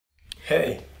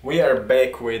Hey, we are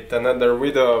back with another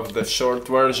video of the short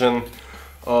version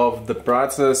of the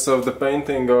process of the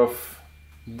painting of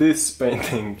this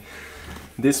painting.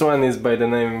 This one is by the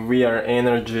name We Are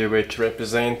Energy, which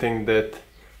representing that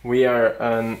we are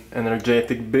an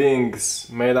energetic beings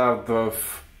made out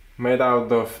of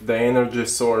the energy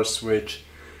source which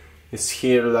is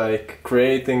here like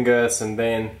creating us, and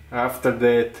then after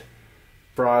that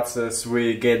process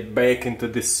we get back into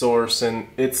this source and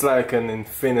it's like an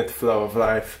infinite flow of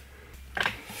life.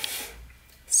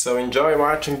 So enjoy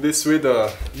watching this video.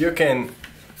 You can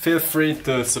feel free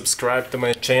to subscribe to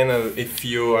my channel if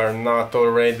you are not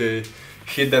already.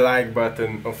 Hit the like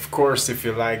button, of course, if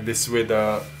you like this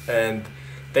video, and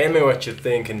tell me what you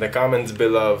think in the comments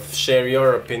below. Share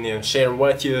your opinion, share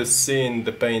what you see in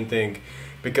the painting,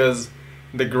 because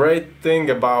the great thing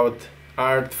about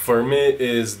art for me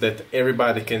is that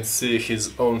everybody can see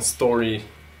his own story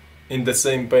in the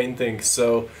same painting.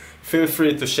 So feel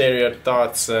free to share your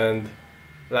thoughts, and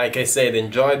like I said,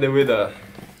 enjoy the video.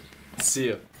 See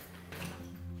you.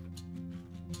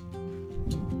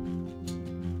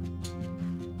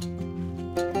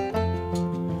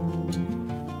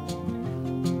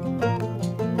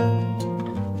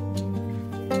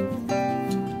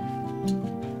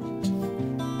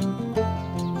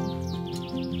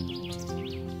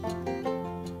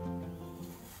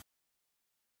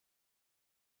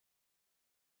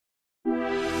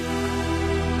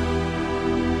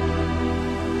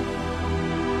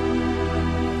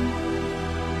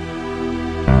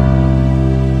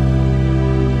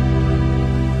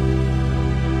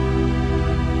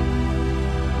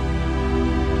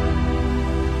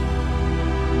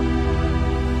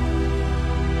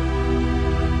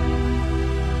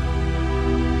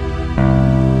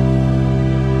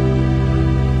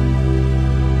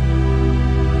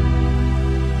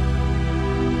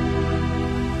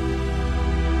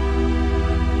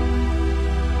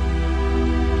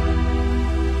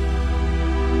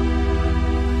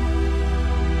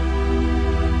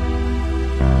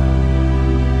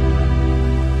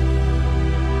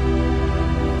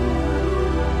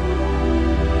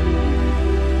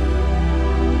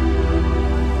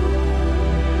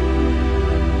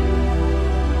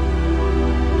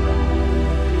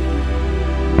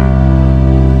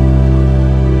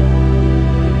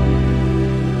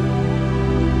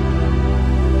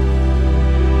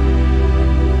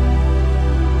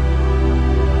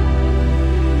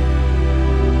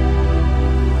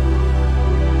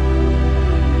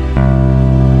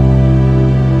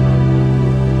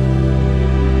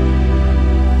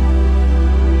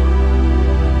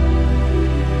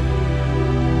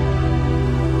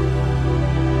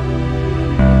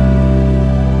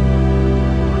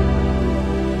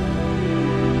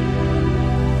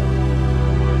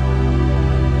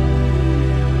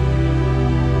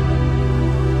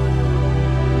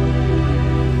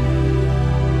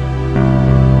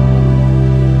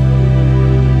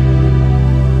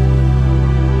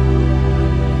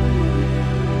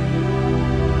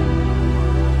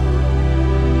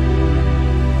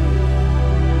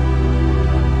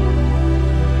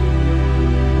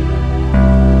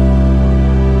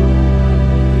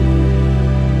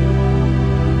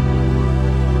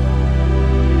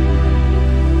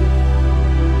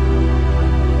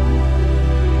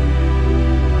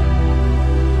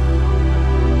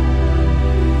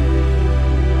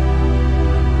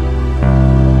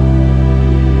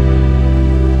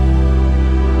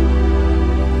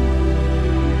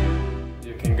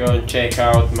 Go and check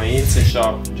out my Etsy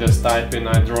shop. Just type in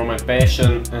I Draw My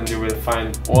Passion and you will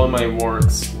find all my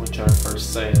works which are for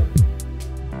sale.